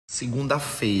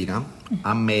Segunda-feira,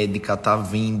 a médica tá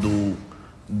vindo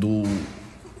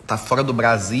tá fora do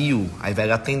Brasil, aí vai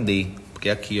atender.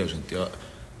 Porque aqui, ó, gente, ó,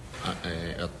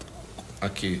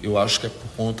 aqui, eu acho que é por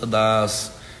conta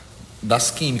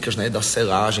das químicas, né? Da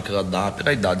selagem que ela dá,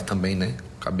 pela idade também, né?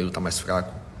 O cabelo tá mais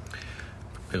fraco.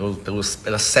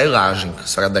 Pela selagem que a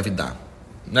senhora deve dar.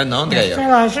 Não é não, Andréia? Não é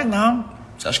selagem, não.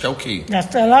 Você acha que é o quê? Não é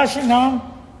selagem, não.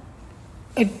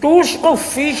 É tudo que eu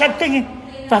fiz, já tem...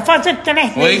 Pra fazer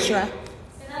 3 meses já.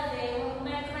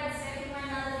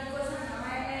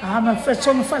 Ah, mas se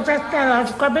eu não fazer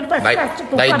selagem, o cabelo vai ficar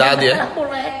assim. Da idade, é?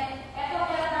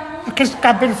 Aquele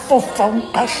cabelo fofão,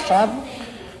 encaixado.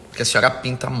 Porque a senhora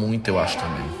pinta muito, eu acho,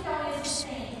 também.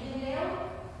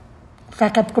 Será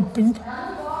que é porque eu pinto?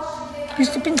 E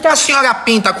se pintar... A senhora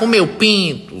pinta como eu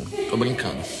pinto? Tô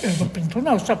brincando. Eu não pinto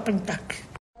não, só pintar aqui.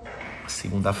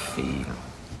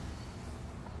 Segunda-feira.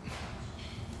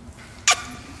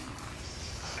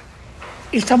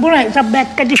 Essa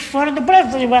médica de fora do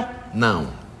Brasil, é?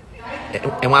 Não.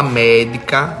 É uma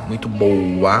médica muito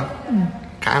boa,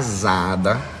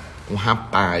 casada, com um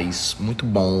rapaz muito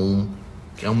bom,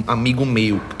 que é um amigo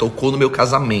meu, que tocou no meu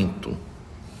casamento.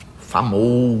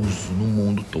 Famoso no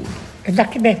mundo todo. É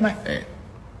daqui mesmo, é? É.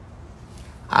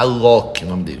 Alok, o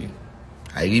nome dele.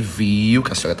 Aí ele viu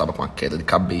que a senhora tava com uma queda de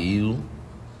cabelo,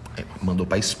 mandou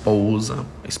pra esposa,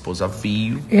 a esposa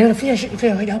viu. Ele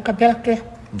veio olhar o cabelo aqui.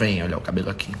 Vem olhar o cabelo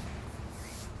aqui.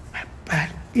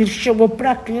 Ele chegou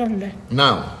pra aqui, né?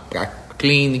 Não, pra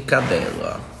clínica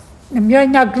dela.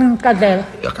 Na clínica dela.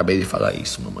 Eu acabei de falar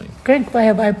isso, mamãe. Quem que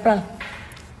vai pra...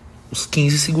 Os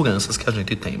 15 seguranças que a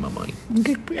gente tem, mamãe.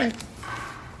 Ninguém conhece.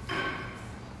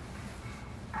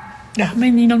 As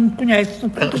meninas não conhecem.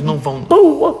 Elas não vão...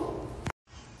 Burra.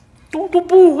 Tudo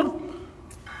burra.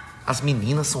 As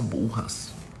meninas são burras.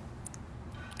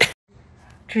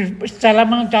 Se ela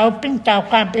mandar eu pintar o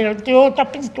cabelo de outra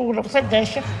pintura, você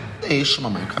deixa? Deixa,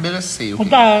 mamãe. O cabelo é seu. O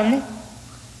da Anne.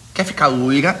 Quer ficar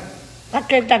loira?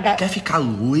 Aquele da gata. Quer ficar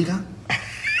loira?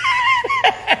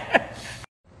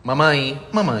 Mamãe,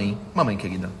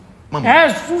 querida. Mamãe. É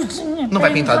azulzinha. Não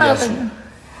vai pintar de nada. azul.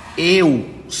 Eu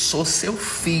sou seu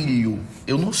filho.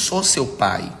 Eu não sou seu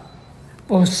pai.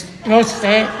 Você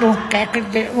não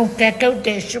quer que eu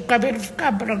deixe o cabelo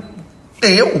ficar branco.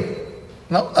 Eu?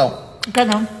 Não. Fica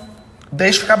não.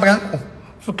 Deixa ficar branco.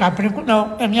 Ficar branco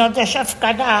não. É melhor deixar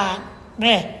ficar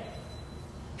né?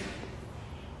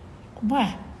 Como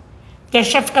é?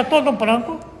 Deixar ficar todo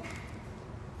branco.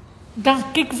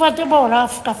 Daqui que vai demorar,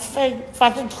 ficar feio,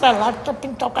 fazendo selado pra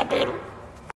pintar o cabelo.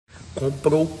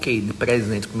 Comprou o quê de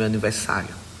presente pro meu aniversário?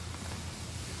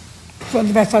 Seu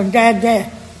aniversário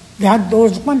dia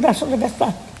 12. Quando é seu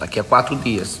aniversário? Daqui a 4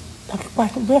 dias. Daqui a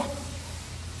 4 dias?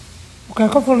 O que é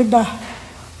que eu vou lhe dar?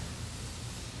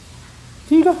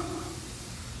 Diga. O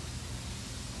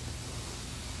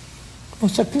que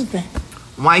você quiser.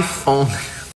 Um iPhone.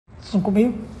 5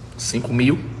 mil? 5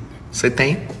 mil? Você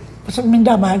tem? Você me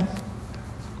dá mais.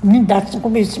 Me dá 5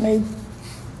 mil esse mês.